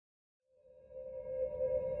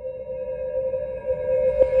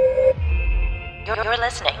You're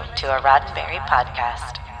listening to a Roddenberry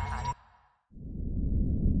podcast.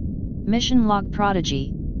 Mission Log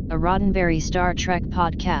Prodigy, a Roddenberry Star Trek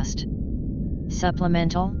podcast.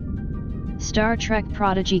 Supplemental. Star Trek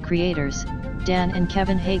Prodigy creators, Dan and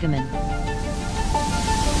Kevin Hageman.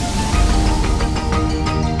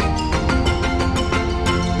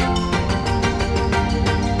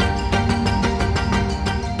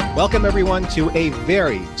 Welcome, everyone, to a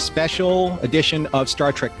very special edition of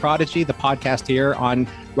Star Trek Prodigy, the podcast here on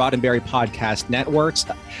Roddenberry Podcast Networks.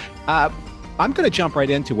 I'm going to jump right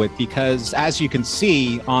into it because, as you can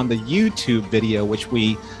see on the YouTube video, which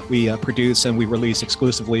we produce and we release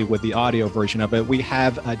exclusively with the audio version of it, we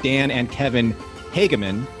have Dan and Kevin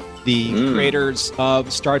Hageman, the creators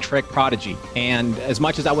of Star Trek Prodigy. And as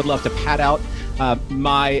much as I would love to pat out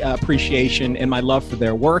my appreciation and my love for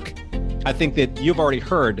their work, I think that you've already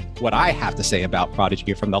heard what I have to say about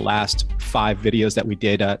Prodigy from the last 5 videos that we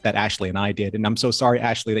did, that Ashley and I did. And I'm so sorry,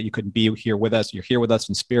 Ashley, that you couldn't be here with us. You're here with us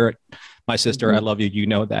in spirit. My sister, I love you. You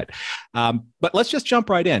know that. But let's just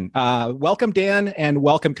jump right in. Welcome, Dan, and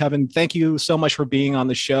welcome, Kevin. Thank you so much for being on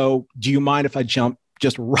the show. Do you mind if I jump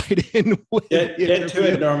just right in? Get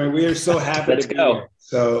to it, Norman. We are so happy Let's to go. be here.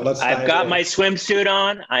 So I've got my swimsuit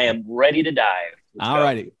on. I am ready to dive. All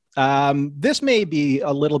righty. This may be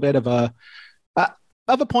a little bit of a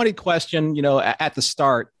pointed question, at the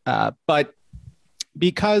start, but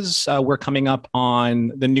because we're coming up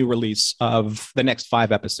on the new release of the next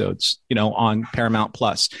 5 episodes, on Paramount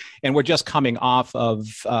Plus, and we're just coming off of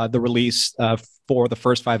the release for the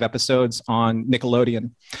first 5 episodes on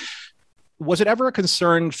Nickelodeon. Was it ever a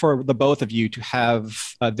concern for the both of you to have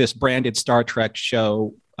this branded Star Trek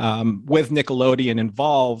show with Nickelodeon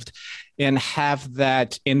involved and have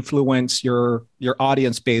that influence your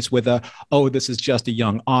audience base with this is just a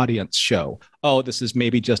young audience show. Oh, this is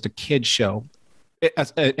maybe just a kid show.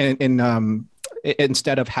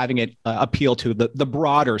 Instead of having it appeal to the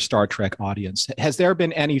broader Star Trek audience. Has there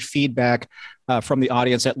been any feedback from the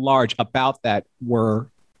audience at large about that? Were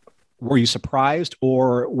you surprised,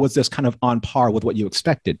 or was this kind of on par with what you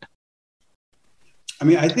expected? I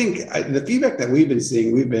mean, I think the feedback that we've been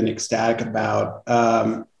seeing, we've been ecstatic about.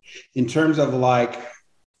 In terms of I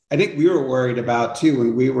think we were worried about too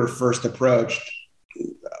when we were first approached.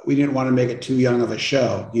 We didn't want to make it too young of a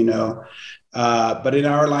show, But in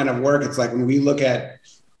our line of work, it's like when we look at,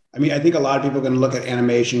 I think a lot of people are going to look at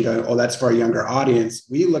animation going, oh, that's for a younger audience.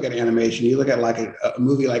 We look at animation, you look at like a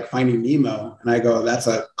movie like Finding Nemo, and I go, that's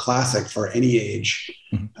a classic for any age.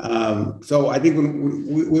 Mm-hmm. So I think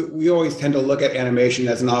when we always tend to look at animation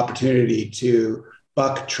as an opportunity to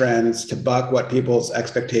buck trends, to buck what people's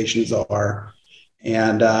expectations are.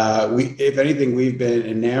 And if anything, we've been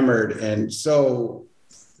enamored and so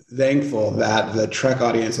thankful that the Trek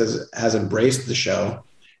audience has embraced the show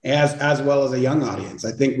as well as a young audience.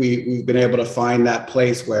 I think we've been able to find that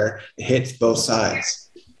place where it hits both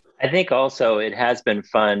sides. I think also it has been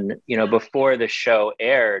fun, before the show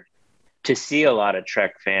aired, to see a lot of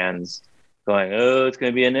Trek fans going, oh, it's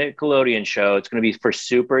going to be a Nickelodeon show. It's going to be for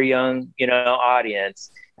super young, audience.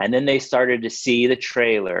 And then they started to see the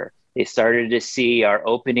trailer. They started to see our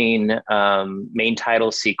opening main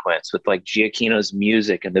title sequence with like Giacchino's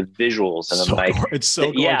music and the visuals. And I'm like, it's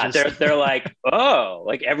so gorgeous. Yeah, they're like, oh,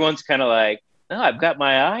 like everyone's kind of like, oh, I've got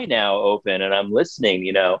my eye now open and I'm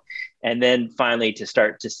listening, And then finally to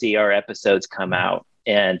start to see our episodes come out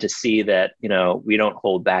and to see that, we don't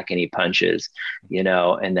hold back any punches,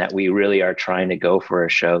 and that we really are trying to go for a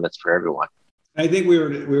show that's for everyone. I think we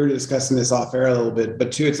were discussing this off air a little bit,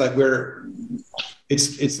 but too, it's like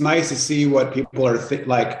it's nice to see what people are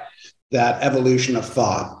like, that evolution of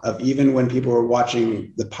thought of even when people were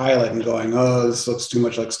watching the pilot and going, oh, this looks too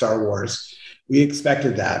much like Star Wars. We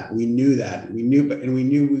expected that. We knew that. We knew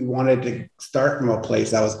we wanted to start from a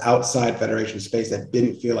place that was outside Federation space that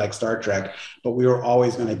didn't feel like Star Trek, but we were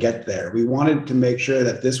always going to get there. We wanted to make sure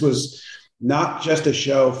that this was not just a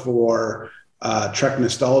show for Trek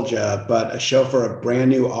nostalgia, but a show for a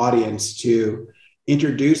brand new audience to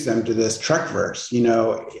introduce them to this Trekverse,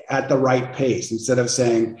 at the right pace, instead of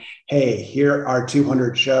saying, hey, here are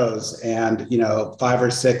 200 shows and, 5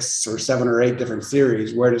 or 6 or 7 or 8 different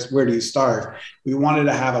series. Where do you start? We wanted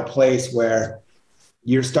to have a place where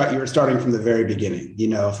you're starting from the very beginning,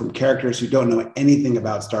 from characters who don't know anything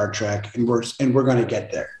about Star Trek, and we're going to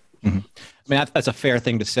get there. Mm-hmm. I mean, that's a fair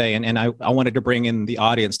thing to say. And I wanted to bring in the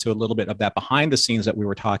audience to a little bit of that behind the scenes that we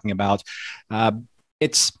were talking about.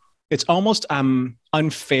 It's almost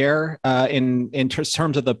unfair in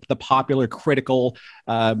terms of the popular critical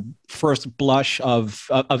first blush of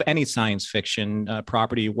any science fiction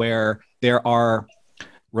property where there are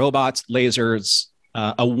robots, lasers,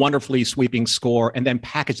 a wonderfully sweeping score, and then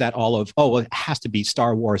package that all of, oh, well, it has to be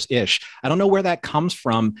Star Wars-ish. I don't know where that comes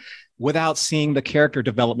from without seeing the character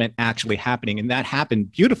development actually happening. And that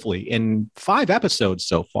happened beautifully in 5 episodes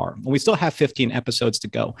so far. And we still have 15 episodes to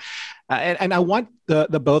go. And I want the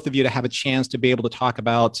both of you to have a chance to be able to talk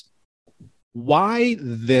about why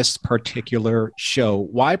this particular show,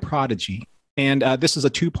 why Prodigy? And this is a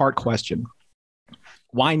 2-part question.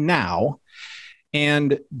 Why now?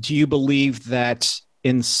 And do you believe that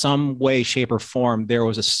in some way, shape, or form, there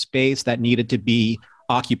was a space that needed to be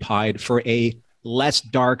occupied for a less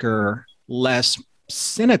darker, less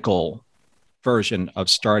cynical version of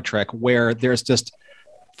Star Trek, where there's just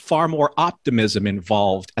far more optimism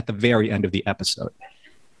involved at the very end of the episode?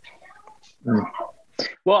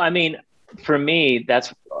 Well, I mean, for me,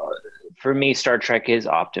 Star Trek is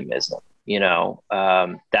optimism.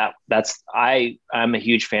 I'm a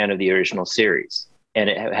huge fan of the original series, and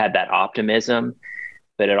it had that optimism,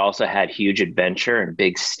 but it also had huge adventure and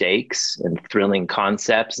big stakes and thrilling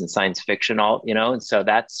concepts and science fiction, and so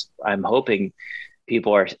I'm hoping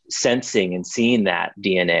people are sensing and seeing that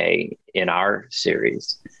DNA in our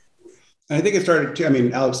series. And I think it started too. I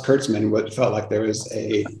mean, Alex Kurtzman, what felt like there was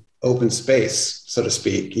a open space, so to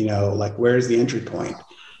speak, like where's the entry point?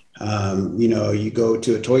 You go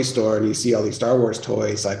to a toy store and you see all these Star Wars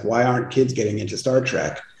toys, like why aren't kids getting into Star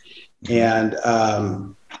Trek?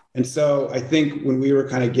 And so I think when we were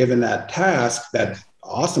kind of given that task, that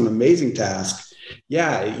awesome, amazing task,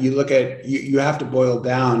 you look at, you have to boil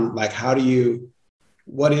down, like,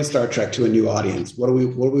 what is Star Trek to a new audience? What do we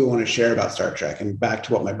want to share about Star Trek? And back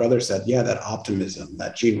to what my brother said, that optimism,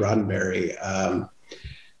 that Gene Roddenberry,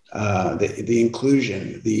 the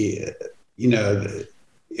inclusion,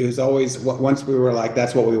 it was always, once we were like,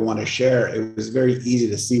 that's what we want to share, it was very easy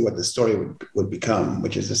to see what the story would become,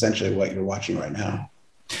 which is essentially what you're watching right now.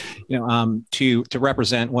 To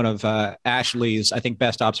represent one of Ashley's, I think,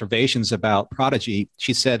 best observations about Prodigy,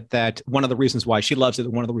 she said that one of the reasons why she loves it,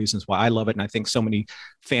 and one of the reasons why I love it, and I think so many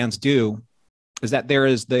fans do, is that there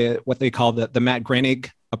is what they call the Matt Groening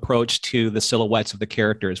approach to the silhouettes of the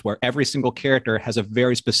characters, where every single character has a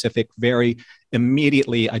very specific, very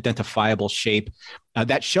immediately identifiable shape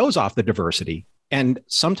that shows off the diversity and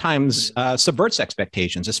sometimes subverts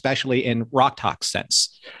expectations, especially in Rock Talk's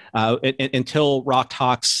sense. Until Rock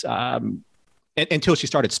Talk's, until she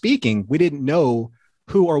started speaking, we didn't know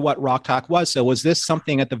who or what Rock Talk was. So was this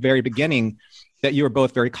something at the very beginning that you were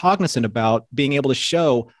both very cognizant about, being able to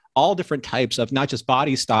show all different types of not just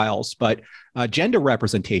body styles, but gender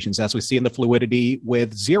representations, as we see in the fluidity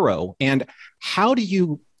with Zero? And how do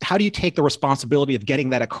you take the responsibility of getting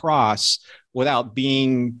that across without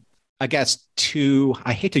being, I guess,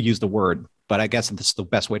 I hate to use the word, but I guess this is the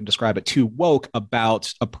best way to describe it, too woke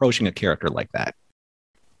about approaching a character like that?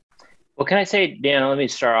 Well, can I say, Dan, let me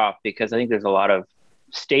start off, because I think there's a lot of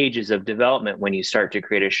stages of development when you start to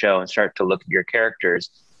create a show and start to look at your characters.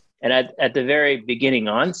 And at the very beginning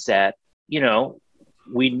onset,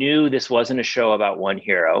 we knew this wasn't a show about one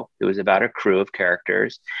hero. It was about a crew of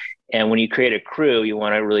characters. And when you create a crew, you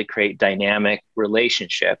want to really create dynamic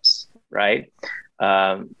relationships, right?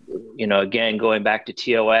 Again, going back to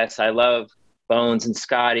TOS, I love Bones and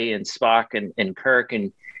Scotty and Spock and Kirk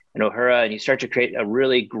and Uhura. And you start to create a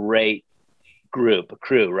really great a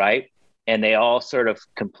crew, right? And they all sort of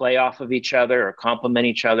can play off of each other or complement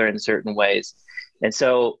each other in certain ways. And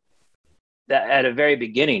so that at a very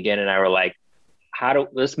beginning, Dan and I were like,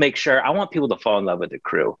 let's make sure, I want people to fall in love with the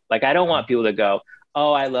crew. Like, I don't want people to go,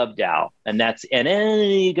 oh, I love Dal. And then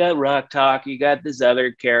you got Rock Talk, you got this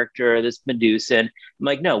other character, this Medusan. I'm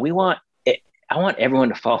like, no, I want everyone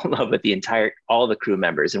to fall in love with all the crew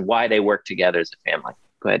members and why they work together as a family.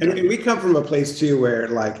 Go ahead. And we come from a place too, where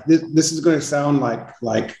like, this is going to sound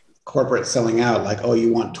like corporate selling out, like, oh,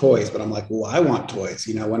 you want toys, but I'm like, well, I want toys.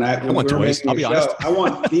 When I want toys, I'll be honest. I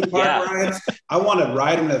want theme park rides. I want to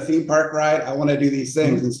ride in a theme park ride. I want to do these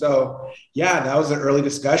things. And so, that was an early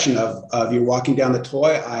discussion of you're walking down the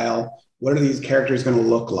toy aisle. What are these characters going to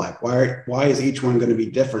look like? Why is each one going to be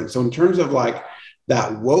different? So in terms of like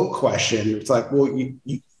that woke question, it's like, well,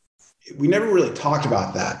 we never really talked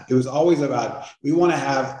about that. It was always about, we want to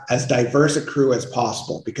have as diverse a crew as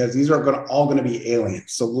possible, because these are all going to be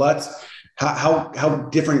aliens. So how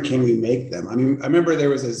different can we make them? I mean, I remember there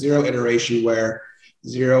was a Zero iteration where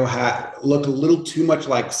Zero looked a little too much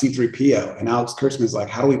like C-3PO, and Alex Kurtzman's like,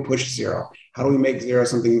 how do we push Zero? How do we make Zero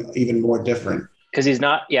something even more different? Because he's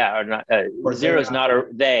not, Zero's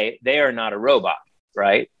they are not a robot,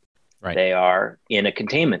 right? Right. They are in a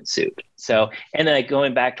containment suit. So, and then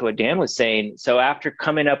going back to what Dan was saying, so after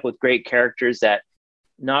coming up with great characters that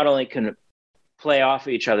not only can play off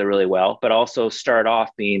of each other really well, but also start off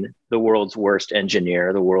being the world's worst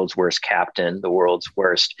engineer, the world's worst captain, the world's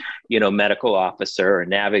worst, medical officer or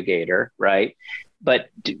navigator, right? But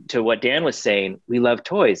to what Dan was saying, we love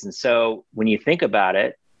toys. And so when you think about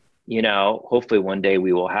it, hopefully one day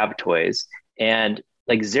we will have toys. And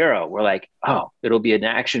like Zero, we're like, oh, it'll be an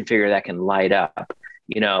action figure that can light up.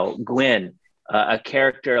 Gwen, a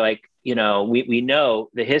character like, we know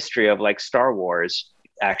the history of like Star Wars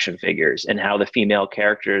action figures and how the female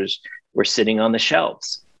characters were sitting on the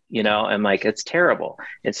shelves, and like, it's terrible.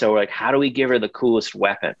 And so we're like, how do we give her the coolest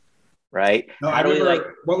weapon? Right? No, how do we like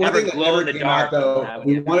one thing that glow in never the came out, dark? though,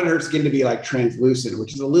 we wanted her skin to be like translucent,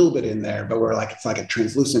 which is a little bit in there, but we're like, it's like a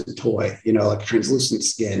translucent toy, like a translucent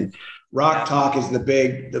skin. Rock Talk is the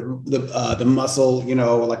big, the muscle,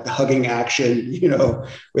 like the hugging action,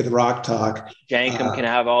 with Rock Talk. Jankum can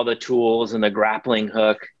have all the tools and the grappling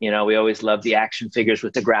hook. We always loved the action figures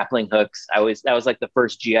with the grappling hooks. That was like the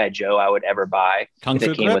first G.I. Joe I would ever buy. Kung Fu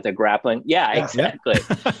that came grip? with a grappling. Yeah, exactly.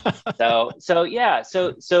 So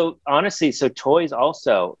honestly, so toys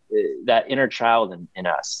also, that inner child in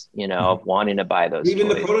us, of wanting to buy those Even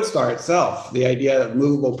toys. the Protostar itself, the idea of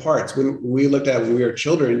movable parts. When we looked at it when we were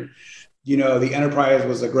children, the Enterprise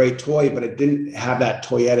was a great toy, but it didn't have that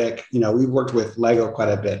toyetic, we worked with Lego quite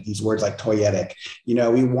a bit, these words like toyetic,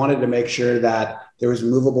 we wanted to make sure that there was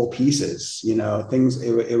movable pieces, things,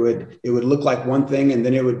 it would look like one thing and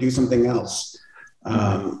then it would do something else.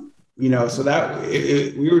 So that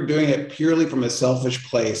we were doing it purely from a selfish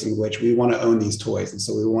place in which we want to own these toys. And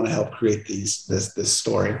so we want to help create this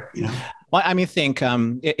story, Well, I mean, think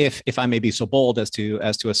if I may be so bold as to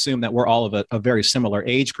assume that we're all of a very similar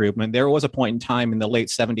age group. I mean, there was a point in time in the late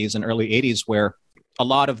 70s and early 80s where a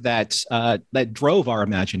lot of that drove our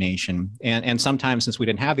imagination. And sometimes, since we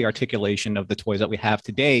didn't have the articulation of the toys that we have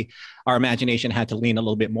today, our imagination had to lean a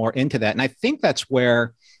little bit more into that. And I think that's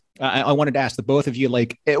where I wanted to ask the both of you,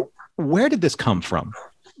 like, where did this come from?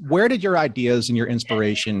 Where did your ideas and your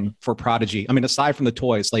inspiration for Prodigy, I mean, aside from the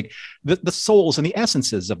toys, like the souls and the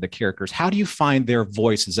essences of the characters, how do you find their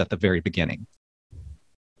voices at the very beginning?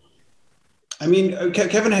 I mean,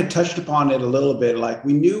 Kevin had touched upon it a little bit. Like,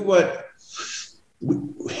 we knew what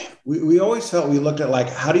we always felt. We looked at, like,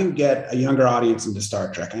 how do you get a younger audience into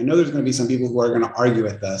Star Trek? I know there's going to be some people who are going to argue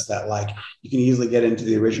with us that, like, you can easily get into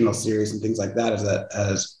the original series and things like that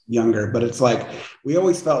as younger, but it's like, we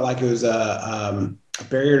always felt like it was a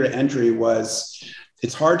barrier to entry.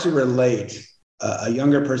 It's hard to relate. A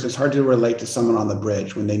younger person, it's hard to relate to someone on the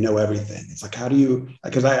bridge when they know everything. It's like, how do you,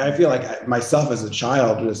 because I feel like myself as a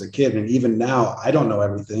child, as a kid, and even now, I don't know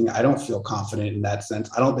everything. I don't feel confident in that sense.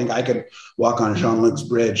 I don't think I could walk on Jean-Luc's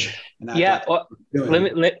bridge. Let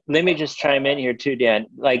me just chime in here too, Dan.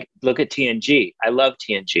 Like, look at TNG. I love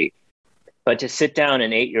TNG. But to sit down an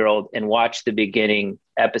 8-year-old and watch the beginning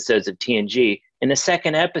episodes of TNG, in the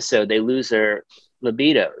second episode, they lose their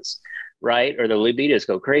libidos, right? Or the libidos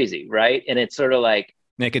go crazy, right? And it's sort of like,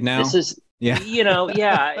 Naked Now. This is, yeah. You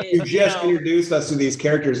just introduced us to these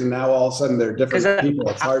characters, and now all of a sudden they're different people.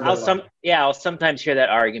 It's hard I'll sometimes hear that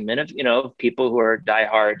argument of, people who are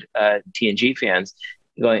diehard TNG fans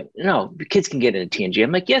going, no, the kids can get into TNG.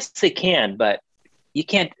 I'm like, yes, they can, but you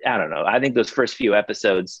can't, I don't know. I think those first few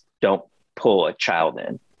episodes don't pull a child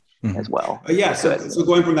in as well. So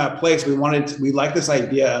going from that place, we like this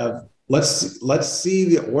idea of, let's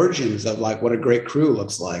see the origins of, like, what a great crew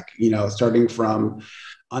looks like, starting from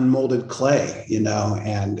unmolded clay,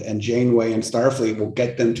 and Janeway and Starfleet will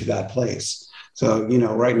get them to that place. So,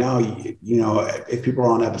 right now, if people are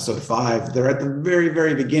on episode 5, they're at the very,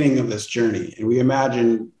 very beginning of this journey. And we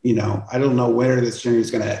imagine, I don't know where this journey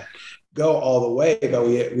is going to go all the way, but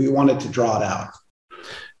we wanted to draw it out.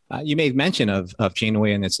 You made mention of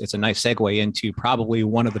Janeway, and it's a nice segue into probably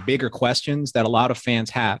one of the bigger questions that a lot of fans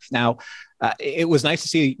have. Now, it was nice to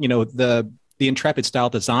see, the Intrepid style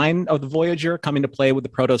design of the Voyager coming to play with the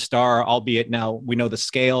Protostar, albeit now we know the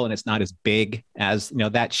scale and it's not as big as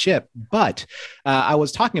that ship. But I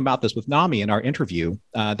was talking about this with Nami in our interview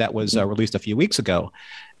that was released a few weeks ago.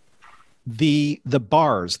 The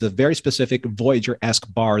bars, the very specific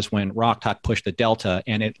Voyager-esque bars when Roktak pushed the Delta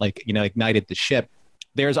and it ignited the ship.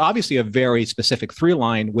 There's obviously a very specific through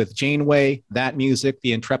line with Janeway, that music,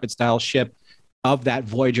 the Intrepid style ship of that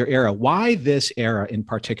Voyager era. Why this era in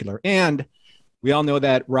particular? And we all know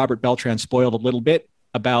that Robert Beltran spoiled a little bit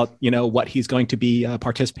about, what he's going to be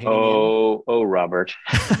participating in. Oh, Robert.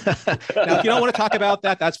 Now, if you don't want to talk about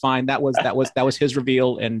that, that's fine. That was his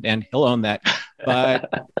reveal, and he'll own that.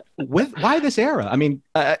 But why this era? I mean,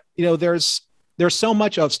 there's there's so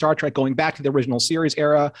much of Star Trek going back to the original series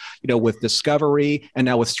era, with Discovery, and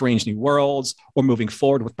now with Strange New Worlds, or moving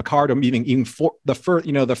forward with Picard, or even for the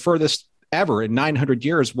furthest ever in 900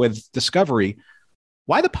 years with Discovery.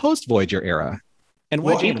 Why the post Voyager era, and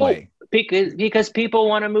why Janeway? Because people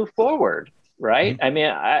want to move forward, right? Mm-hmm. I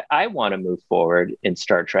mean, I want to move forward in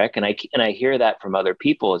Star Trek, and I hear that from other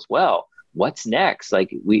people as well. What's next?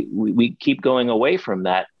 Like we keep going away from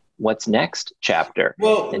that what's next chapter.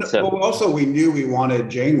 Well, also we knew we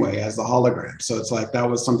wanted Janeway as the hologram. So it's like, that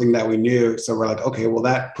was something that we knew. So we're like, okay, well,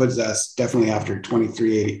 that puts us definitely after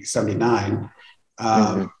 2379.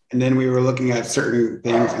 And then we were looking at certain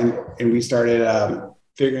things, and we started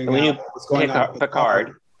figuring out what was going on with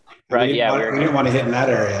Picard. Right. We didn't want to hit in that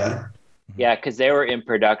area. Yeah, because they were in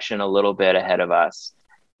production a little bit ahead of us.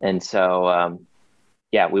 And so,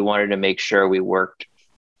 we wanted to make sure we worked,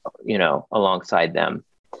 alongside them.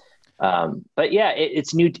 But yeah,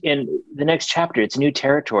 it's new in the next chapter. It's new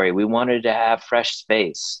territory. We wanted to have fresh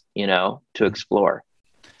space, to explore.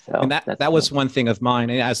 So and that was one thing of mine.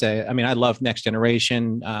 I love Next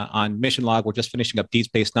Generation on Mission Log. We're just finishing up Deep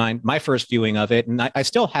Space Nine, my first viewing of it. And I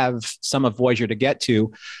still have some of Voyager to get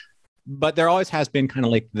to, but there always has been kind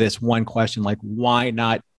of like this one question, like, why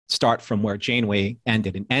not start from where Janeway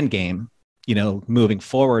ended in Endgame, moving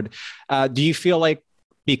forward? Do you feel like,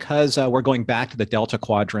 because we're going back to the Delta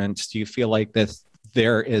Quadrant, do you feel like that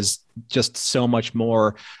there is just so much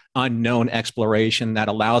more unknown exploration that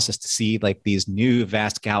allows us to see like these new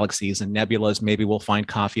vast galaxies and nebulas? Maybe we'll find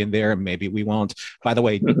coffee in there, maybe we won't. By the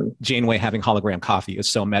way, Janeway having hologram coffee is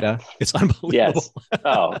so meta. It's unbelievable. Yes.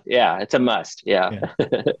 Oh, yeah. It's a must. Yeah.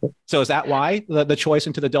 So is that why the choice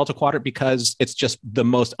into the Delta Quadrant? Because it's just the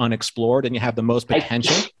most unexplored and you have the most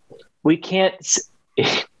potential? We can't...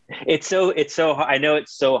 It's so I know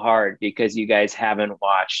it's so hard because you guys haven't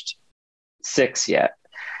watched 6 yet,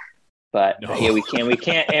 but no. We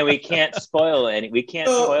can't spoil anything.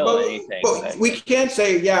 But we can't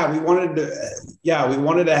say, we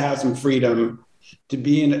wanted to have some freedom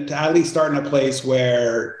to at least start in a place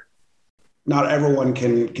where not everyone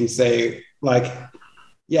can say, like,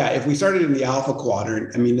 if we started in the Alpha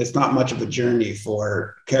Quadrant, I mean, it's not much of a journey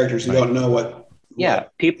for characters who don't know what. Yeah,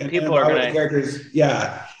 people are going to characters.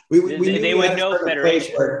 Yeah. They would know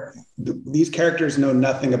Federation. These characters know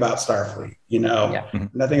nothing about Starfleet,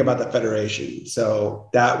 nothing about the Federation. So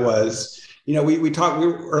that was, we talked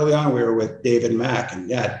early on, we were with David Mack, and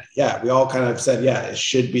we all kind of said, it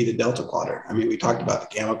should be the Delta Quadrant. I mean, we talked about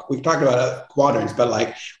the Gamma, we've talked about quadrants, but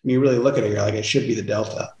like when you really look at it, you're like, it should be the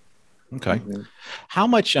Delta. Okay. Mm-hmm. How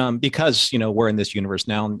much, because, we're in this universe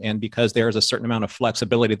now, and because there's a certain amount of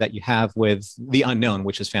flexibility that you have with the unknown,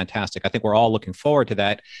 which is fantastic. I think we're all looking forward to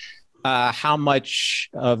that. How much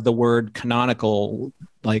of the word canonical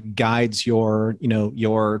like guides your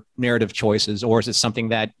narrative choices, or is it something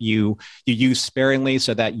that you use sparingly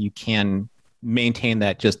so that you can maintain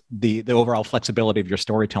that just the overall flexibility of your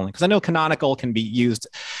storytelling? Because I know canonical can be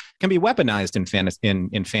weaponized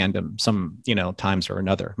in fandom some times or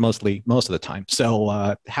another, most of the time.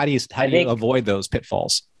 So how do you avoid those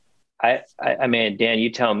pitfalls? I mean, Dan,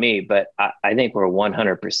 you tell me, but I think we're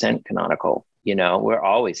 100% canonical. We're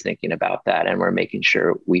always thinking about that, and we're making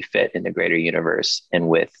sure we fit in the greater universe and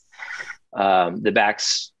with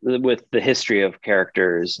with the history of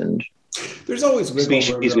characters and there's always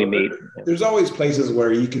species we meet. There's always places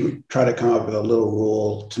where you can try to come up with a little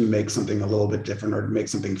rule to make something a little bit different or to make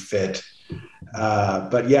something fit.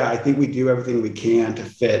 But I think we do everything we can to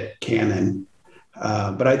fit canon.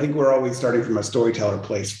 But I think we're always starting from a storyteller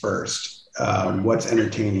place first. What's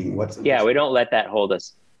entertaining? We don't let that hold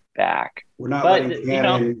us back. We're not letting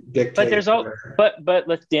canon dictate. But there's but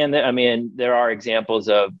let's Dan. I mean, there are examples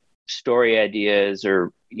of story ideas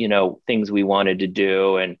or things we wanted to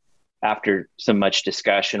do, and after so much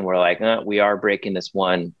discussion, we're like, we are breaking this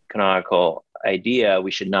one canonical idea.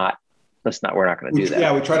 We're not going to do that.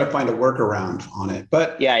 Yeah, we try to find a workaround on it.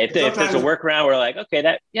 But if there's a workaround, we're like,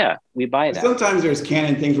 okay, we buy that. Sometimes there's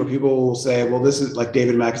canon things where people will say, well, this is like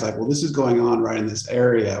David Mack is like, well, this is going on right in this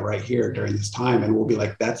area right here during this time. And we'll be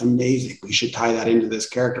like, that's amazing. We should tie that into this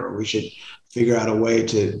character, or we should figure out a way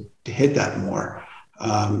to hit that more.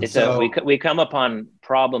 We come upon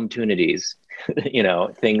problem tunities,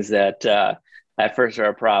 things that at first are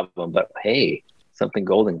a problem, but hey, something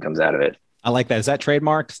golden comes out of it. I like that. Is that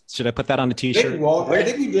trademarked? Should I put that on a t-shirt? I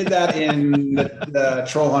think we did that in the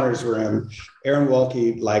Troll Hunters room. Aaron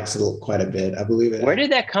Walke likes it quite a bit. I believe it. Where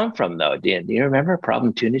did that come from, though, Dan? Do you remember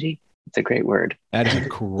problem tunity? It's a great word. That is a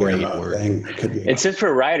great word. It's just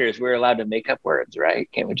for writers. We're allowed to make up words, right?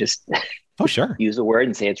 Can't we just sure use a word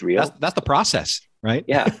and say it's real? That's the process, right?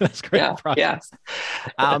 Yeah. That's great process.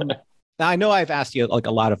 Yeah. Now, I know I've asked you like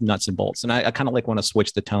a lot of nuts and bolts, and I kind of like want to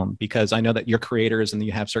switch the tone because I know that you're creators and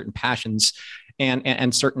you have certain passions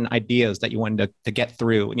and certain ideas that you wanted to get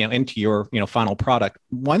through, into your, final product.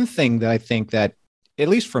 One thing that I think that, at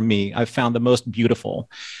least for me, I've found the most beautiful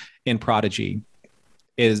in Prodigy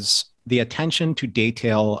is the attention to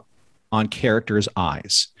detail on characters'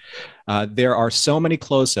 eyes. There are so many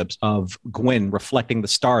close-ups of Gwen reflecting the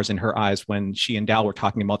stars in her eyes when she and Dal were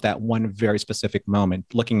talking about that one very specific moment,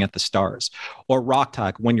 looking at the stars. Or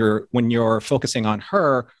Roktak, when you're focusing on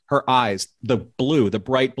her eyes, the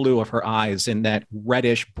bright blue of her eyes, and that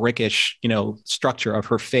reddish, brickish, structure of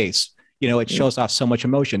her face. It shows off so much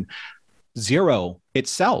emotion. Zero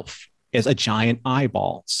itself is a giant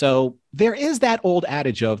eyeball. So there is that old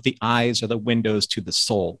adage of the eyes are the windows to the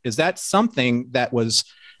soul. Is that something that was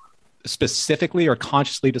specifically or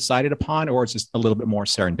consciously decided upon, or is this a little bit more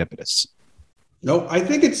serendipitous? No, I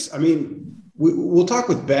think we'll talk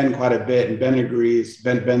with Ben quite a bit, and Ben agrees.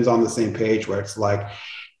 Ben's on the same page where it's like,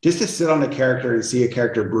 just to sit on a character and see a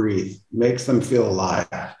character breathe makes them feel alive.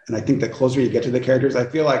 And I think the closer you get to the characters, I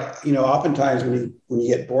feel like, oftentimes when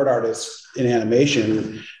you get board artists in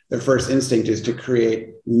animation, their first instinct is to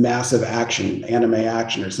create massive action, anime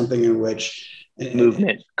action, or something in which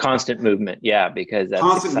constant movement. Yeah, because that's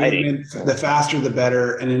constant exciting. Movement, the faster, the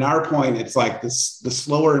better. And in our point, it's like this, the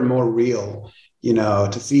slower and more real,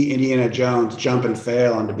 to see Indiana Jones jump and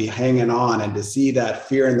fail and to be hanging on and to see that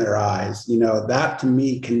fear in their eyes, that to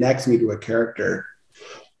me connects me to a character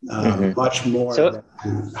much more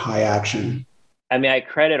than high action. I mean, I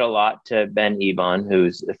credit a lot to Ben Ebon,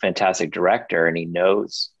 who's a fantastic director, and he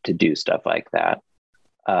knows to do stuff like that.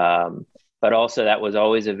 But also that was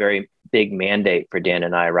always a very big mandate for Dan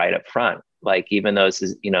and I right up front. Like, even though this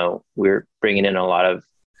is, we're bringing in a lot of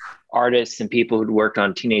artists and people who'd worked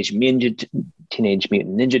on Teenage Mutant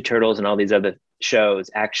Ninja Turtles and all these other shows,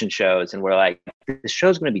 action shows. And we're like, this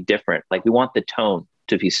show's going to be different. Like, we want the tone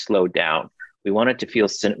to be slowed down. We want it to feel,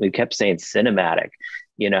 we kept saying cinematic,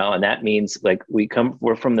 and that means like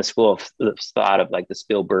we're from the school of thought of like the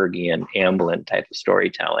Spielbergian Amblin type of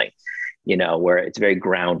storytelling, where it's very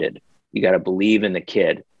grounded. You got to believe in the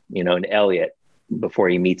kid, in Elliot before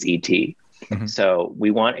he meets E.T. Mm-hmm. So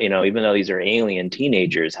we want, even though these are alien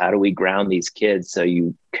teenagers, how do we ground these kids so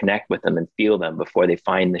you connect with them and feel them before they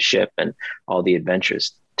find the ship and all the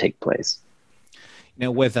adventures take place?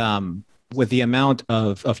 With the amount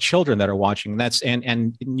of children that are watching,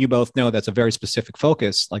 and you both know that's a very specific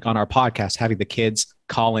focus, like on our podcast, having the kids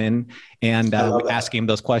call in and asking him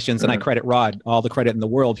those questions. And I credit Rod all the credit in the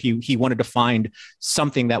world. He wanted to find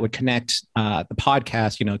something that would connect the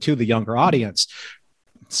podcast, to the younger audience.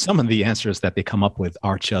 Some of the answers that they come up with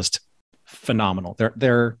are just phenomenal.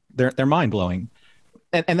 They're mind blowing.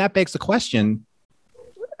 And that begs the question,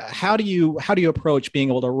 how do you approach being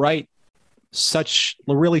able to write such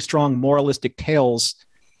really strong moralistic tales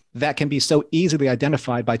that can be so easily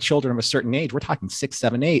identified by children of a certain age? We're talking 6,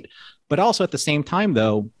 7, 8, but also at the same time,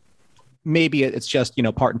 though, maybe it's just,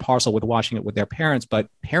 part and parcel with watching it with their parents, but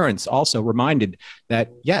parents also reminded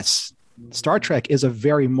that, yes, Star Trek is a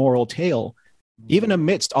very moral tale, even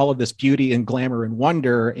amidst all of this beauty and glamour and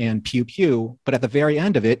wonder and pew pew. But at the very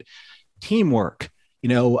end of it, teamwork,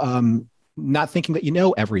 not thinking that you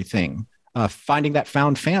know everything, finding that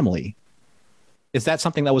found family. Is that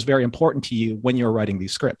something that was very important to you when you were writing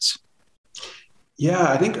these scripts? Yeah,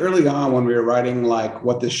 I think early on when we were writing like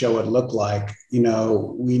what this show would look like,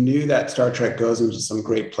 we knew that Star Trek goes into some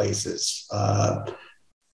great places.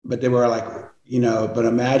 But they were like, but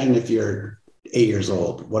imagine if you're 8 years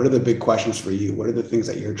old, what are the big questions for you? What are the things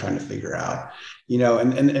that you're trying to figure out?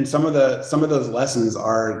 And some of those lessons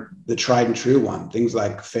are the tried and true one, things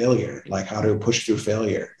like failure, like how to push through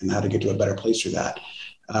failure and how to get to a better place through that.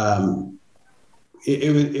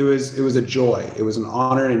 It was a joy. It was an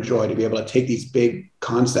honor and joy to be able to take these big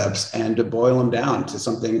concepts and to boil them down to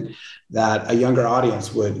something that a younger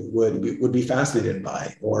audience would be fascinated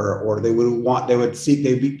by, or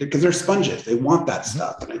because they're sponges. They want that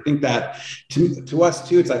stuff. And I think that to us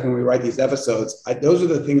too, it's like when we write these episodes, those are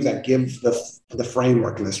the things that give the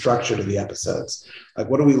framework and the structure to the episodes. Like,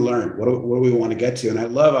 what do we learn? What do we want to get to? And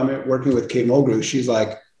I'm working with Kate Mulgrew. She's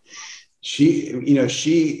like, she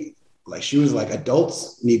was like,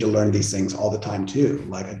 adults need to learn these things all the time too.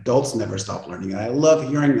 Like, adults never stop learning. And I love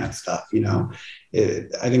hearing that stuff.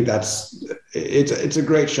 I think it's a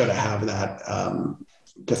great show to have that,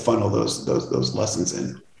 to funnel those lessons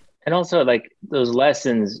in. And also, like, those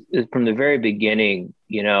lessons from the very beginning,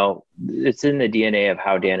 it's in the DNA of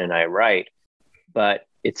how Dan and I write, but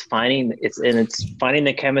it's finding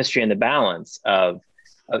the chemistry and the balance of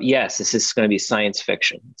yes, this is going to be science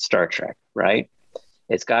fiction, Star Trek, right?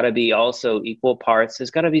 It's got to be also equal parts.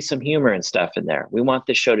 There's got to be some humor and stuff in there. We want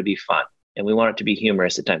this show to be fun, and we want it to be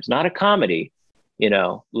humorous at times, not a comedy.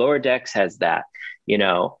 Lower Decks has that,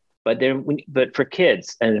 but for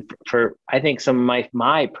kids and for, I think some of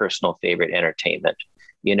my personal favorite entertainment,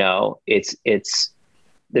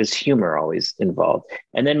 there's humor always involved.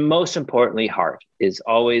 And then most importantly, heart is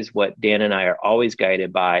always what Dan and I are always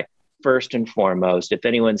guided by first and foremost. If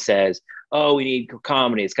anyone says, oh, we need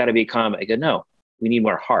comedy, it's got to be comedy, I go, no, we need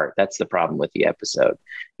more heart. That's the problem with the episode.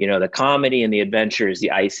 The comedy and the adventure is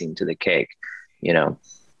the icing to the cake, Now,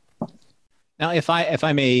 if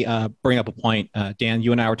I may bring up a point, Dan,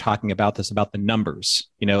 you and I were talking about this, about the numbers,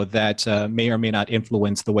 that may or may not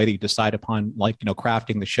influence the way that you decide upon,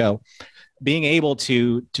 crafting the show. Being able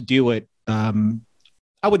to do it,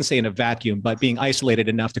 I wouldn't say in a vacuum, but being isolated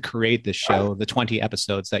enough to create this show, the 20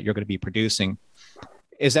 episodes that you're going to be producing.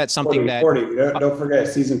 Is that something 40. Don't forget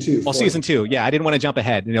season 2. Well, 40. Season 2. Yeah, I didn't want to jump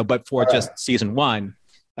ahead, but for just season 1,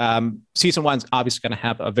 season 1's obviously going to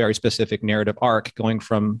have a very specific narrative arc going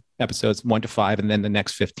from episodes 1 to 5 and then the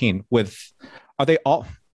next 15. Are they all,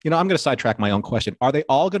 I'm going to sidetrack my own question. Are they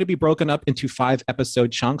all going to be broken up into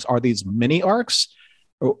 5-episode chunks? Are these mini arcs?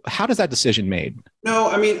 How does that decision made?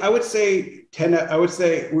 No, I mean, I would say 10. I would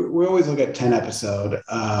say we always look at 10 episode.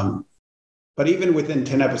 But even within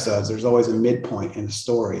 10 episodes, there's always a midpoint in the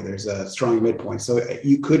story. There's a strong midpoint. So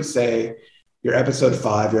you could say your episode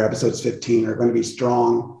 5, your episodes 15 are going to be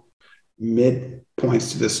strong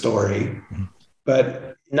midpoints to the story.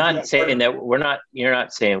 But not saying that you're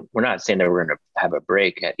not saying we're that we're going to have a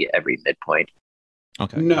break at every midpoint.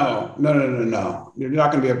 Okay. No. There's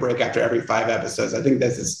not going to be a break after every 5 episodes. I think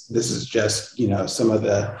this is just, some of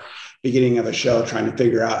the beginning of a show trying to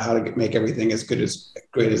figure out how to make everything as great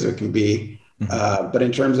as it can be. Mm-hmm. But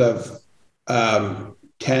in terms of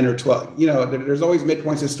 10 or 12, there's always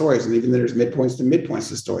midpoints to stories, and even there's midpoints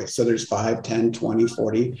to stories. So there's 5, 10, 20,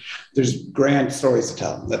 40. There's grand stories to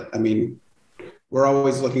tell.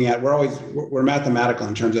 We're mathematical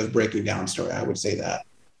in terms of breaking down story. I would say that.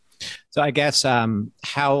 So I guess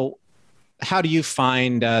how do you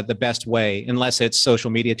find the best way, unless it's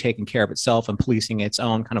social media taking care of itself and policing its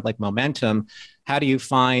own kind of like momentum, how do you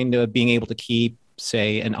find being able to keep,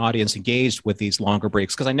 say, an audience engaged with these longer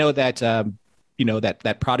breaks? Because I know that,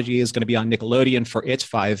 that Prodigy is going to be on Nickelodeon for its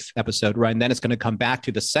 5-episode run, and then it's going to come back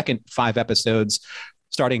to the second 5 episodes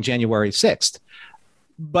starting January 6th.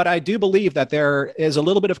 But I do believe that there is a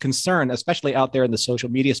little bit of concern, especially out there in the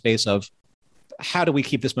social media space, of how do we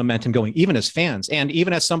keep this momentum going, even as fans and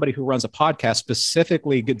even as somebody who runs a podcast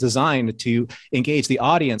specifically designed to engage the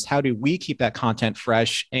audience? How do we keep that content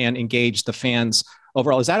fresh and engage the fans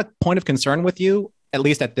overall? Is that a point of concern with you, at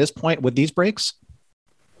least at this point, with these breaks?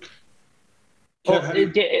 Well,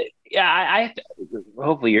 I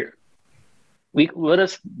hopefully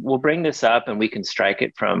we'll bring this up and we can strike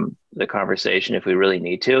it from the conversation if we really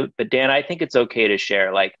need to. But Dan, I think it's okay to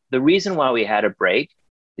share, the reason why we had a break,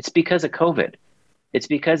 it's because of COVID. It's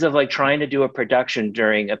because of trying to do a production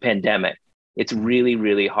during a pandemic. It's really,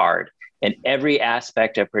 really hard. And every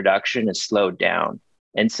aspect of production is slowed down.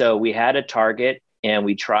 And so we had a target and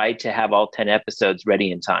we tried to have all 10 episodes ready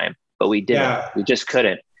in time, but we didn't. Yeah. We just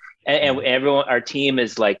couldn't. And everyone, our team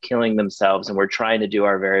is killing themselves, and we're trying to do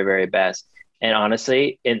our very, very best. And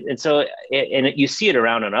honestly, so you see it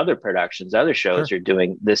around on other productions, other shows Sure. are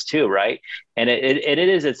doing this too, right? And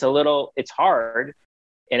it's hard.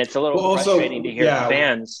 And it's a little frustrating to hear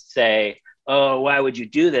fans say, oh, why would you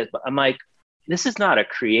do this? But I'm like, this is not a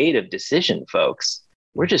creative decision, folks.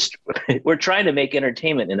 We're trying to make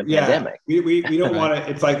entertainment in a pandemic. We don't want to,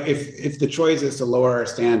 it's like if the choice is to lower our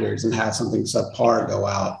standards and have something subpar go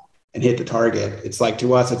out and hit the target, it's like,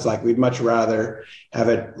 to us, it's like, we'd much rather have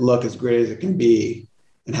it look as great as it can be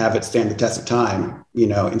and have it stand the test of time,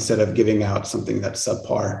 instead of giving out something that's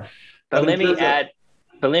subpar. But let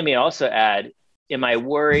me also add, am I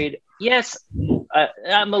worried? Yes,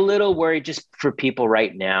 I'm a little worried just for people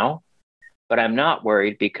right now, but I'm not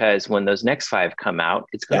worried because when those next 5 come out,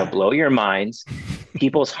 it's going to blow your minds.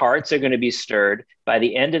 People's hearts are going to be stirred. By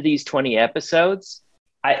the end of these 20 episodes,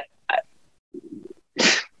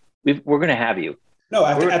 we're going to have you. No,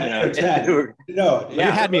 after 10. No, you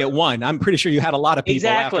had me at 1. I'm pretty sure you had a lot of people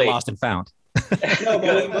after Lost and Found. No,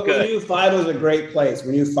 but we knew 5 was a great place.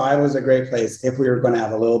 We knew 5 was a great place. If we were going to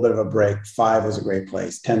have a little bit of a break, 5 was a great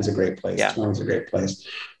place. 10's a great place. 20's a great place.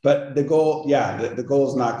 But the goal, the goal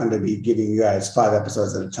is not going to be giving you guys 5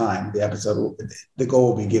 episodes at a time. The goal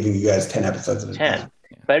will be giving you guys 10 episodes at a time.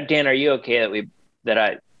 But Dan, are you okay that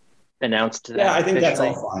I announced that? Yeah, I think that's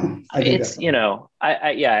all fine. I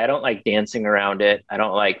don't like dancing around it. I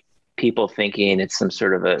don't like people thinking it's some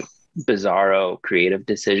sort of a bizarro creative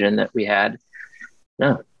decision that we had.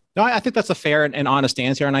 No. No, I think that's a fair and honest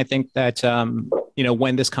answer. And I think that,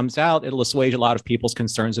 when this comes out, it'll assuage a lot of people's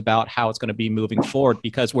concerns about how it's going to be moving forward,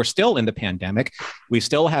 because we're still in the pandemic. We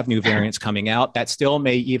still have new variants coming out that still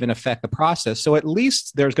may even affect the process. So at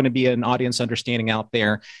least there's going to be an audience understanding out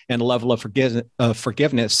there and a level of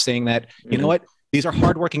forgiveness saying that, you know what, these are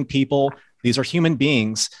hardworking people. These are human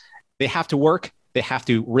beings. They have to work. They have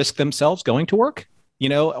to risk themselves going to work,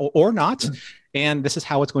 or not. And this is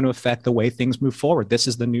how it's going to affect the way things move forward. This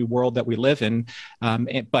is the new world that we live in.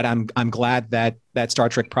 But I'm glad that Star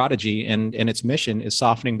Trek Prodigy and its mission is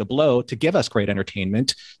softening the blow to give us great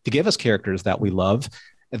entertainment, to give us characters that we love,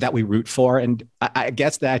 that we root for. And I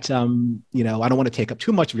guess that, I don't want to take up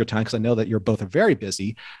too much of your time because I know that you're both very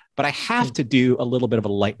busy, but I have to do a little bit of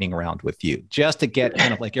a lightning round with you just to get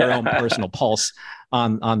kind of like your own personal pulse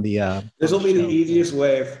on the. This will be the easiest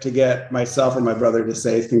way to get myself or my brother to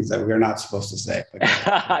say things that we're not supposed to say.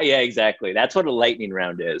 Yeah, exactly. That's what a lightning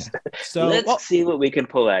round is. So let's see what we can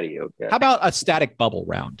pull out of you. How about a static bubble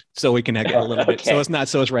round so we can get a little bit, so it's not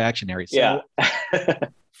so it's reactionary. So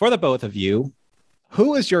for the both of you,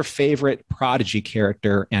 who is your favorite Prodigy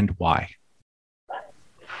character and why?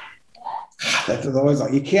 That's always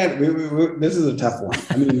like, you can't. This is a tough one.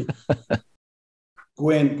 I mean,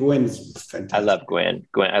 Gwen's fantastic. I love Gwen.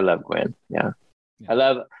 I love Gwen. Yeah.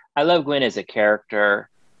 I love Gwen as a character.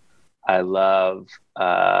 I love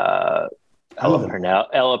Ella Purnell.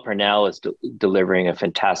 Ella Purnell is delivering a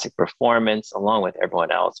fantastic performance along with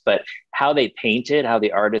everyone else. But how the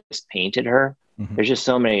artist painted her, there's just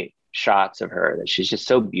so many shots of her that she's just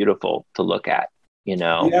so beautiful to look at. You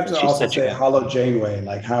have to also say Hollow Janeway.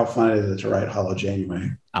 Like, how fun is it to write Hollow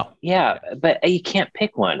Janeway? Oh yeah, but you can't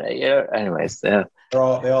pick one. Anyways, they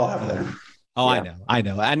all have them. Oh, yeah. I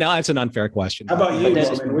know. It's an unfair question. How about you,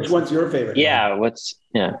 Roman? Which one's your favorite? Yeah,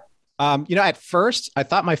 at first I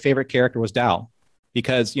thought my favorite character was Dal,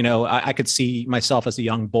 because I could see myself as a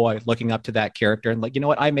young boy looking up to that character and like,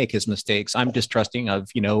 I make his mistakes. I'm distrusting of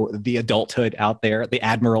the adulthood out there, the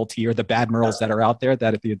admiralty or the badmirals that are out there,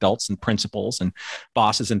 that are the adults and principals and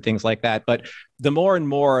bosses and things like that. But the more and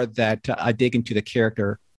more that I dig into the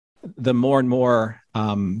character, the more and more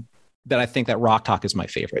that I think that Rock Talk is my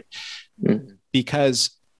favorite,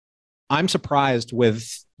 because I'm surprised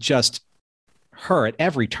with just her at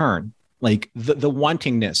every turn. Like the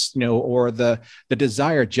wantingness, or the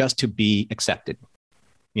desire just to be accepted,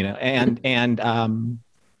 and the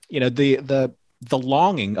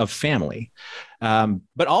longing of family,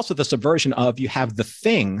 but also the subversion of, you have the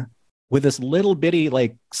Thing with this little bitty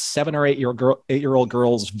like 7 or 8-year-old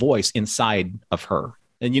girl's voice inside of her,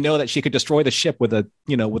 and that she could destroy the ship with a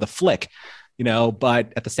flick,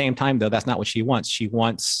 but at the same time though, that's not what she wants. She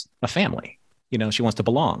wants a family, she wants to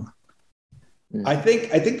belong. I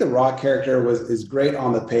think the Rock character is great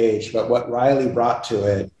on the page, but what Riley brought to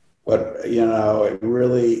it, it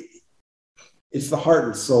really, it's the heart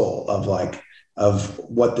and soul of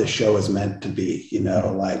what this show is meant to be.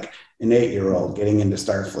 Like an 8-year-old getting into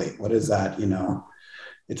Starfleet. What is that?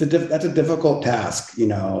 That's a difficult task.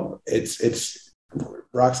 It's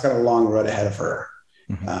Rock's got a long road ahead of her.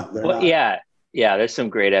 There's some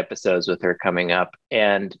great episodes with her coming up,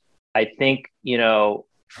 and I think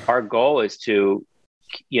our goal is to,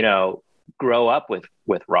 grow up with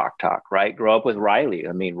Rock Talk, right? Grow up with Riley.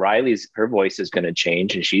 I mean, her voice is going to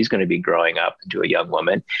change and she's going to be growing up into a young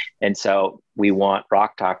woman. And so we want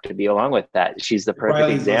Rock Talk to be along with that. She's the perfect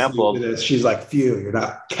example. She's like, phew, you're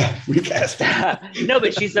not recasting. No,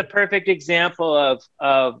 but she's the perfect example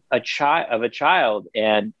of a child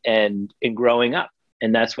and in growing up.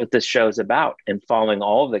 And that's what this show is about, and following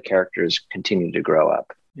all of the characters continue to grow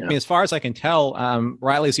up. I mean, as far as I can tell,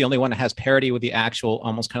 Riley's the only one that has parity with the actual,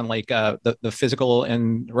 almost kind of like the physical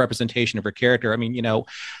and representation of her character. I mean,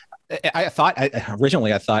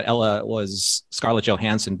 originally I thought Ella was Scarlett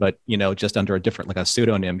Johansson, but just under a different, like a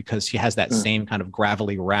pseudonym, because she has that same kind of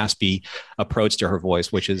gravelly, raspy approach to her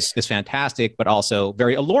voice, which is fantastic, but also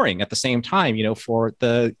very alluring at the same time. For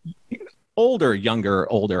the older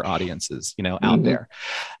audiences, out there.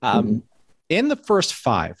 In the first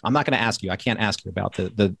 5, I'm not going to ask you, I can't ask you about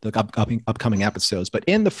the upcoming episodes, but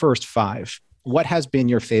in the first 5, what has been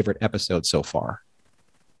your favorite episode so far?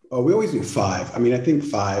 Oh, we always do 5. I mean, I think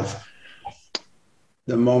 5,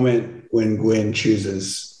 the moment when Gwen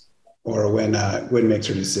chooses, or when Gwen makes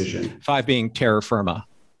her decision. 5 being Terra Firma.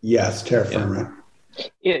 Yes, Terra Firma.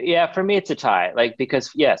 Yeah, for me, it's a tie.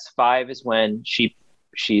 Because yes, 5 is when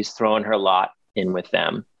she's throwing her lot in with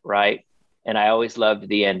them, right? And I always loved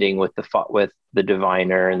the ending with the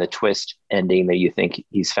diviner and the twist ending that you think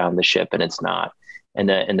he's found the ship and it's not. and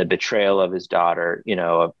the betrayal of his daughter,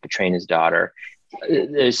 of betraying his daughter.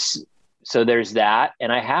 There's that.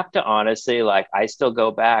 And I have to honestly, like, I still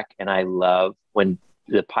go back and I love when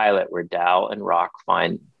the pilot where Dal and Rock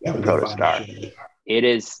find the protostar. It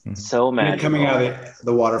is so magical. And coming out of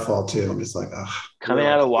the waterfall too. I'm just like, oh, coming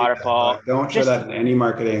out of the waterfall. Don't show that in any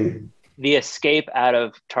marketing. The escape out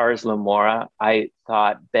of Tars Lamora, I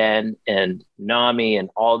thought Ben and Nami and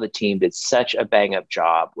all the team did such a bang up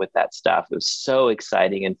job with that stuff. It was so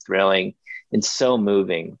exciting and thrilling and so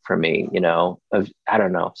moving for me, I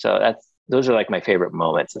don't know. So those are like my favorite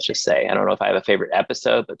moments, let's just say. I don't know if I have a favorite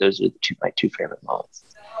episode, but those are my two favorite moments.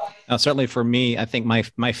 Now, certainly for me, I think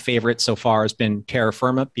my favorite so far has been Terra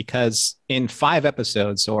Firma, because in 5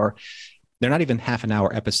 episodes, or they're not even half an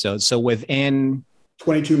hour episodes. So within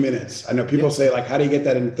 22 minutes. I know people say, like, how do you get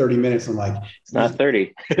that in 30 minutes? I'm like, it's not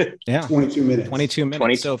 30. Yeah. 22 minutes. 22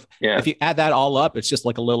 minutes. So if you add that all up, it's just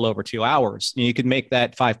like a little over 2 hours. You could make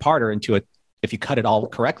that 5-parter if you cut it all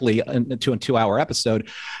correctly, into a 2-hour episode.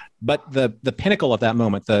 But the pinnacle of that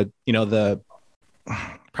moment,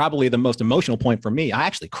 probably the most emotional point for me, I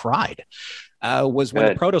actually cried, was when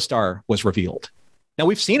the protostar was revealed. Now,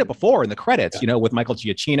 we've seen it before in the credits, with Michael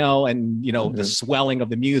Giacchino and, the swelling of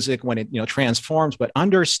the music when it, transforms, but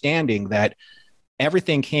understanding that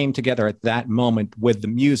everything came together at that moment with the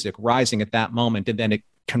music rising at that moment, and then it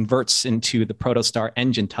converts into the protostar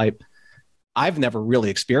engine type. I've never really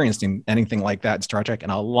experienced anything like that in Star Trek in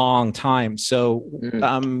a long time. So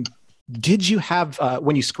did you have,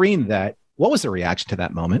 when you screened that, what was the reaction to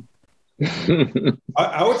that moment?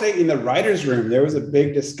 I would say in the writer's room, there was a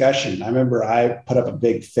big discussion. I remember I put up a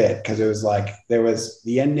big fit because it was like,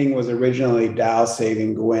 the ending was originally Dal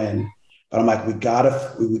saving Gwen, but I'm like, we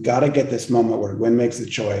gotta get this moment where Gwen makes the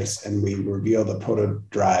choice and we reveal the proto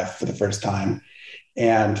drive for the first time.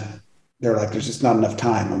 And they're like, there's just not enough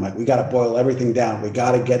time. I'm like, we got to boil everything down. We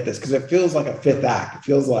got to get this, because it feels like a 5th act. It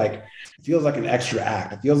feels like an extra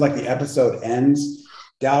act. It feels like the episode ends,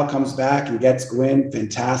 Dal comes back and gets Gwen,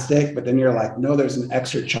 fantastic. But then you're like, no, there's an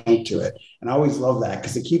extra chunk to it. And I always love that,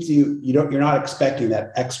 because it keeps you're not expecting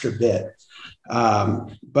that extra bit.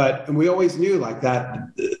 But we always knew like that,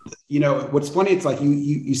 what's funny, it's like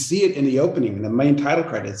you see it in the opening, in the main title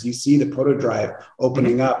credits, you see the proto drive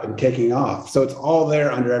opening up and taking off. So it's all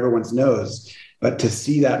there under everyone's nose. But to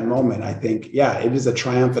see that moment, I think, it is a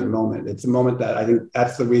triumphant moment. It's a moment that I think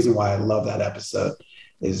that's the reason why I love that episode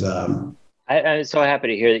is, I'm so happy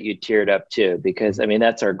to hear that you teared up too, because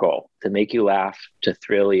that's our goal, to make you laugh, to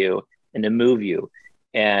thrill you, and to move you.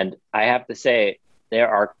 And I have to say, there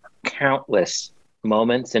are countless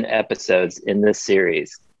moments and episodes in this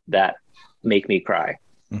series that make me cry.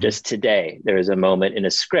 Mm-hmm. Just today, there was a moment in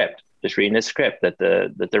a script, just reading a script that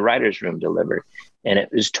the writer's room delivered, and it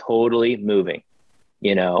was totally moving,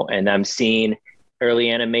 and I'm seeing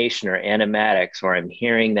early animation or animatics where I'm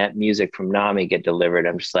hearing that music from Nami get delivered.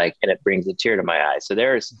 I'm just like, and it brings a tear to my eye. So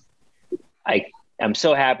I'm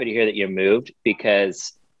so happy to hear that you're moved,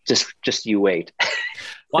 because just you wait.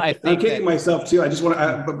 Well, I think I'm kicking myself too. I just want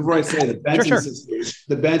to, but before I say the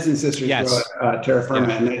Benson sisters yes. wrote Terra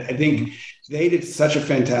Firma, and I think they did such a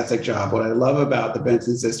fantastic job. What I love about the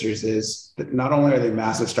Benson sisters is that not only are they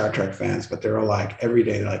massive Star Trek fans, but they're all like, every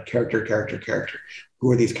day, they're like, character.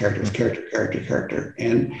 Who are these characters? Character.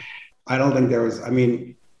 And I don't think there was,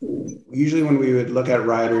 usually when we would look at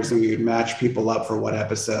writers and we would match people up for what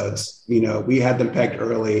episodes, we had them pegged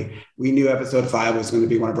early. We knew episode 5 was going to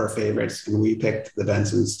be one of our favorites, and we picked the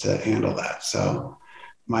Bensons to handle that. So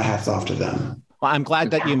my hat's off to them. Well, I'm glad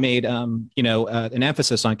that you made, an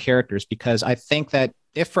emphasis on characters, because I think that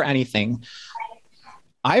if for anything,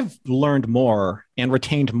 I've learned more and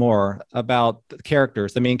retained more about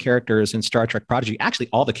the main characters in Star Trek Prodigy. Actually,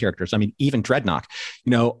 all the characters. Even Dreadnought,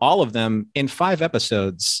 all of them in 5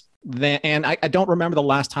 episodes. And I don't remember the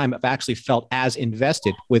last time I've actually felt as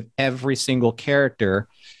invested with every single character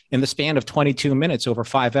in the span of 22 minutes over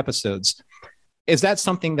 5 episodes. Is that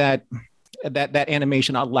something that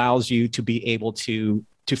animation allows you to be able to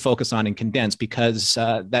focus on and condense? Because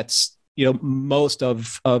that's, most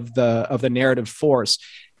of the narrative force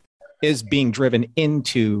is being driven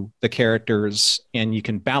into the characters, and you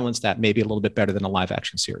can balance that maybe a little bit better than a live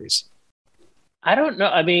action series. I don't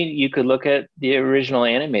know. You could look at the original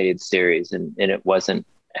animated series and it wasn't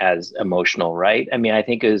as emotional, right? I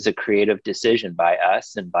think it was a creative decision by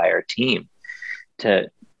us and by our team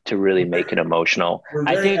to really make it emotional. We're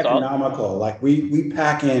very economical. We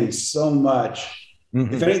pack in so much.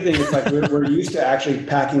 Mm-hmm. If anything, it's like we're used to actually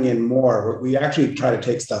packing in more. We actually try to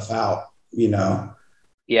take stuff out,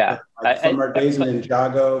 Yeah. From our days in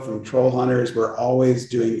Ninjago, from Troll Hunters, we're always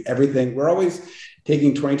doing everything.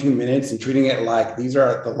 taking 22 minutes and treating it like these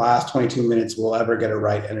are the last 22 minutes we'll ever get to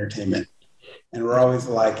write entertainment. And we're always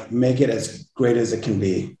like, make it as great as it can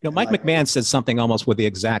be. You know, Mike McMahon said something almost with the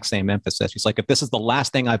exact same emphasis. He's like, if this is the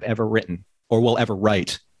last thing I've ever written or will ever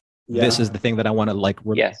write, this is the thing that I want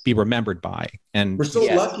to be remembered by. And we're so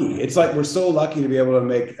lucky. It's like, we're so lucky to be able to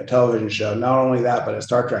make a television show. Not only that, but a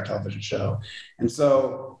Star Trek television show. And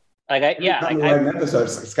so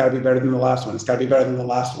it's got to be better than the last one. It's got to be better than the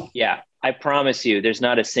last one. Yeah. I promise you, there's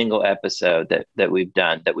not a single episode that we've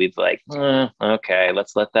done that we've like, okay,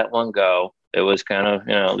 let's let that one go. It was kind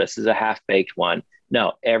of, this is a half-baked one.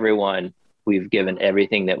 No, everyone, we've given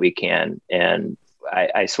everything that we can. And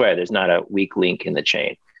I swear there's not a weak link in the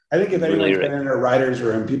chain. I think if anyone's been in a writer's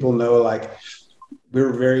room, people know like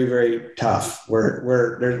we're very, very tough.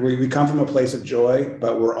 We come from a place of joy,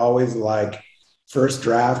 but we're always like, first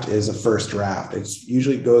draft is a first draft. It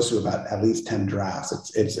usually goes through about at least 10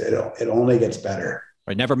 drafts. It only gets better.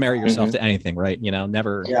 Right. Never marry yourself to anything, right? You know,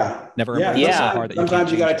 never. So hard that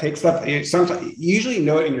sometimes you got to take stuff. Sometimes you usually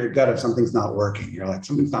know it in your gut if something's not working. You're like,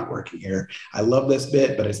 something's not working here. I love this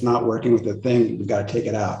bit, but it's not working with the thing. We've got to take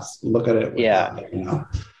it out. Look at it.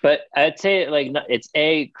 But I'd say like it's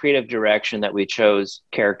a creative direction that we chose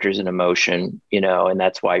characters and emotion, and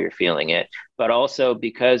that's why you're feeling it. But also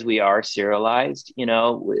because we are serialized,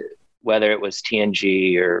 whether it was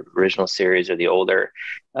TNG or original series or the older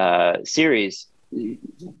series,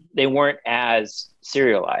 they weren't as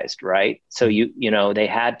serialized, right? So they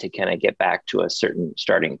had to kind of get back to a certain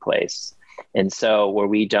starting place. And so where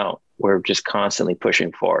we don't, we're just constantly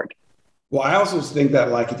pushing forward. Well, I also think that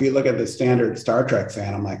like, if you look at the standard Star Trek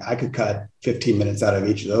fan, I'm like, I could cut 15 minutes out of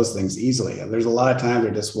each of those things easily. There's a lot of times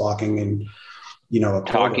they're just walking and,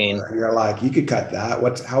 talking. And you're like, you could cut that.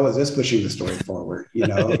 How is this pushing the story forward? You're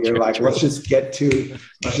like, let's just get to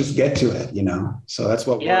it, So that's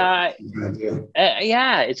what we're going to do.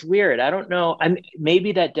 It's weird. I don't know.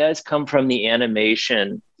 Maybe that does come from the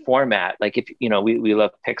animation format. Like if, we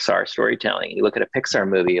love Pixar storytelling. You look at a Pixar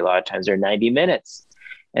movie, a lot of times they're 90 minutes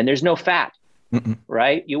and there's no fat,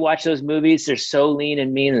 right? You watch those movies, they're so lean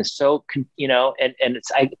and mean and so, and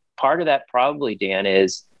it's, part of that probably, Dan,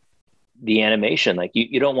 is the animation. Like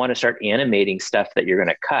you don't want to start animating stuff that you're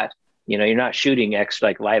going to cut. You're not shooting extra,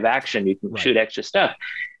 like live action. You can shoot extra stuff.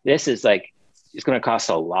 This is like, it's going to cost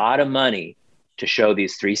a lot of money to show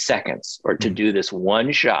these 3 seconds or to do this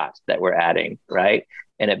one shot that we're adding. Right.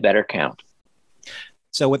 And it better count.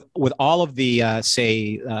 So with all of the,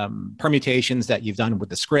 permutations that you've done with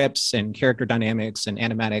the scripts and character dynamics and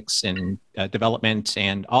animatics and development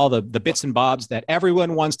and all the bits and bobs that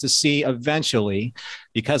everyone wants to see eventually,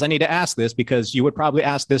 because I need to ask this, because you would probably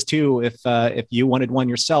ask this too if you wanted one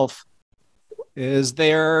yourself. Is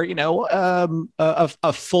there,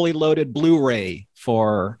 a fully loaded Blu-ray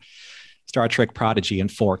for Star Trek Prodigy in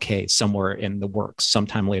 4K somewhere in the works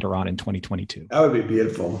sometime later on in 2022? That would be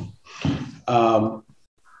beautiful.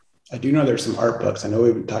 I do know there's some art books. I know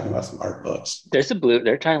we've been talking about some art books. They're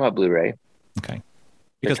talking about Blu-ray. Okay.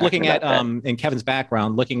 Because looking at in Kevin's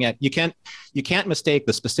background, you can't mistake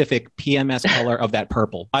the specific PMS color of that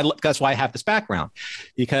purple. That's why I have this background,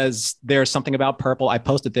 because there's something about purple. I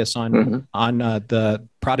posted this on the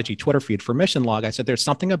Prodigy Twitter feed for Mission Log. I said there's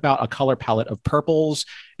something about a color palette of purples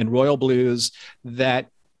and royal blues that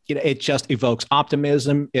it just evokes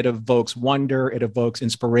optimism. It evokes wonder. It evokes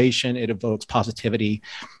inspiration. It evokes positivity.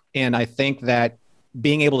 And I think that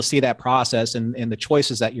being able to see that process and the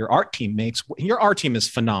choices that your art team makes, your art team is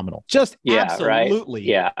phenomenal. Just absolutely. Right?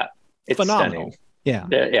 Yeah. It's phenomenal.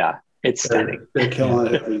 Stunning. Yeah. It's stunning. They're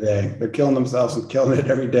killing it every day. They're killing themselves and killing it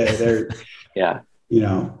every day. They're,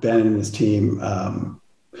 Ben and his team. And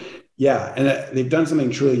they've done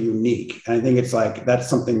something truly unique. And I think it's like, that's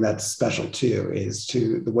something that's special too, is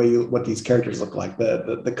to the way what these characters look like,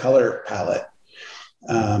 the color palette.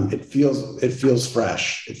 It feels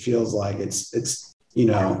fresh. It feels like it's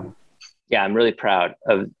Yeah, I'm really proud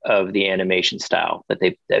of the animation style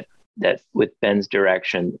that with Ben's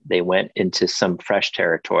direction, they went into some fresh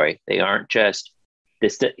territory. They aren't just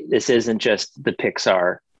this isn't just the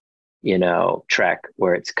Pixar, Trek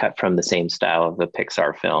where it's cut from the same style of a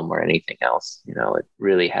Pixar film or anything else. It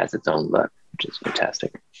really has its own look, which is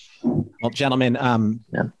fantastic. Well, gentlemen,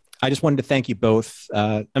 I just wanted to thank you both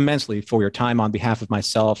immensely for your time on behalf of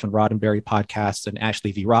myself and Roddenberry Podcasts and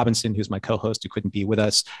Ashley V. Robinson, who's my co-host who couldn't be with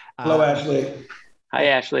us. Hello, Ashley. Hi,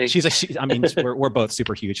 Ashley. We're both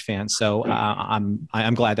super huge fans. So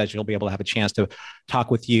I'm glad that you'll be able to have a chance to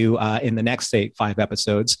talk with you in the next 5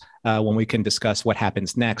 episodes when we can discuss what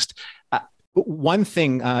happens next. One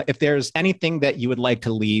thing, if there's anything that you would like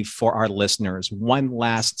to leave for our listeners, one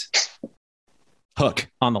last hook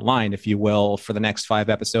on the line, if you will, for the next 5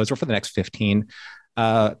 episodes or for the next 15,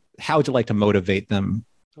 how would you like to motivate them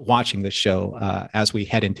watching the show as we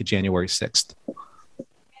head into January 6th?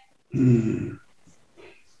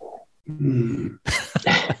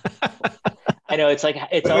 I know it's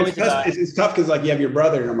always about. It's tough because like you have your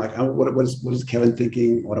brother, and I'm like, what is Kevin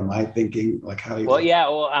thinking? What am I thinking? Like how?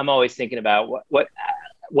 Well, I'm always thinking about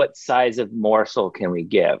what size of morsel can we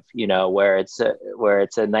give? Where it's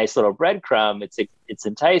a nice little breadcrumb. It's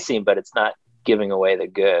enticing, but it's not giving away the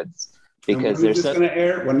goods. Because when is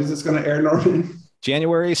this going to air, Norman?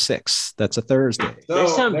 January 6th. That's a Thursday.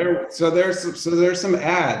 There's some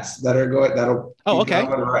ads that are going that'll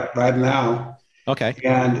right now. Okay.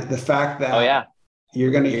 And the fact that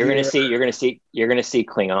you're gonna see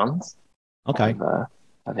Klingons. Okay.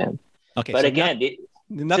 Of him. Okay. But so again,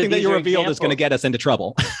 nothing that you revealed is going to get us into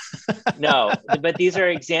trouble. No, but these are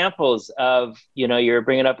examples of, you're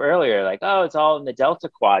bringing up earlier, like, oh, it's all in the Delta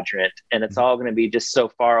Quadrant, and it's all going to be just so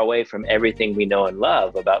far away from everything we know and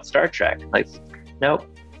love about Star Trek. Like, nope.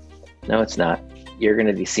 No, it's not. You're going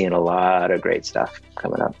to be seeing a lot of great stuff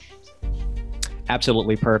coming up.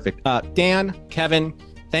 Absolutely perfect. Dan, Kevin,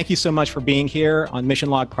 thank you so much for being here on Mission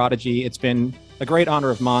Log Prodigy. It's been a great honor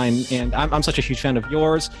of mine, and I'm such a huge fan of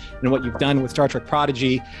yours and what you've done with Star Trek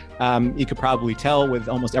Prodigy. You could probably tell with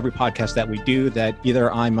almost every podcast that we do that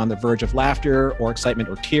either I'm on the verge of laughter or excitement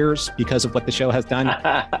or tears because of what the show has done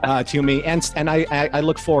to me, and I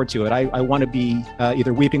look forward to it. I want to be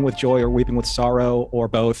either weeping with joy or weeping with sorrow or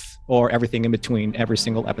both or everything in between every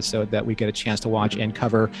single episode that we get a chance to watch and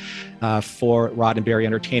cover for Roddenberry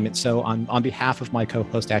Entertainment. So on behalf of my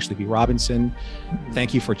co-host Ashley B. Robinson,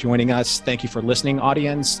 thank you for joining us. Thank you for listening,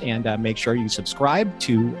 audience, and make sure you subscribe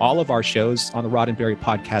to all of our shows on the Roddenberry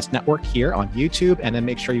Podcast Network here on YouTube, and then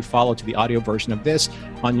make sure you follow to the audio version of this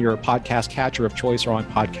on your podcast catcher of choice or on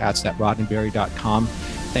podcasts@roddenberry.com.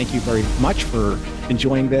 Thank you very much for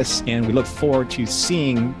enjoying this, and we look forward to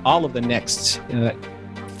seeing all of the next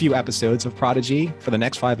few episodes of Prodigy for the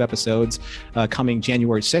next 5 episodes coming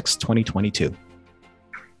January 6th, 2022.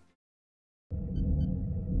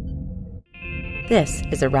 This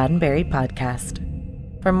is a Roddenberry podcast.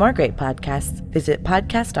 For more great podcasts, visit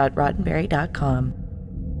podcast.roddenberry.com.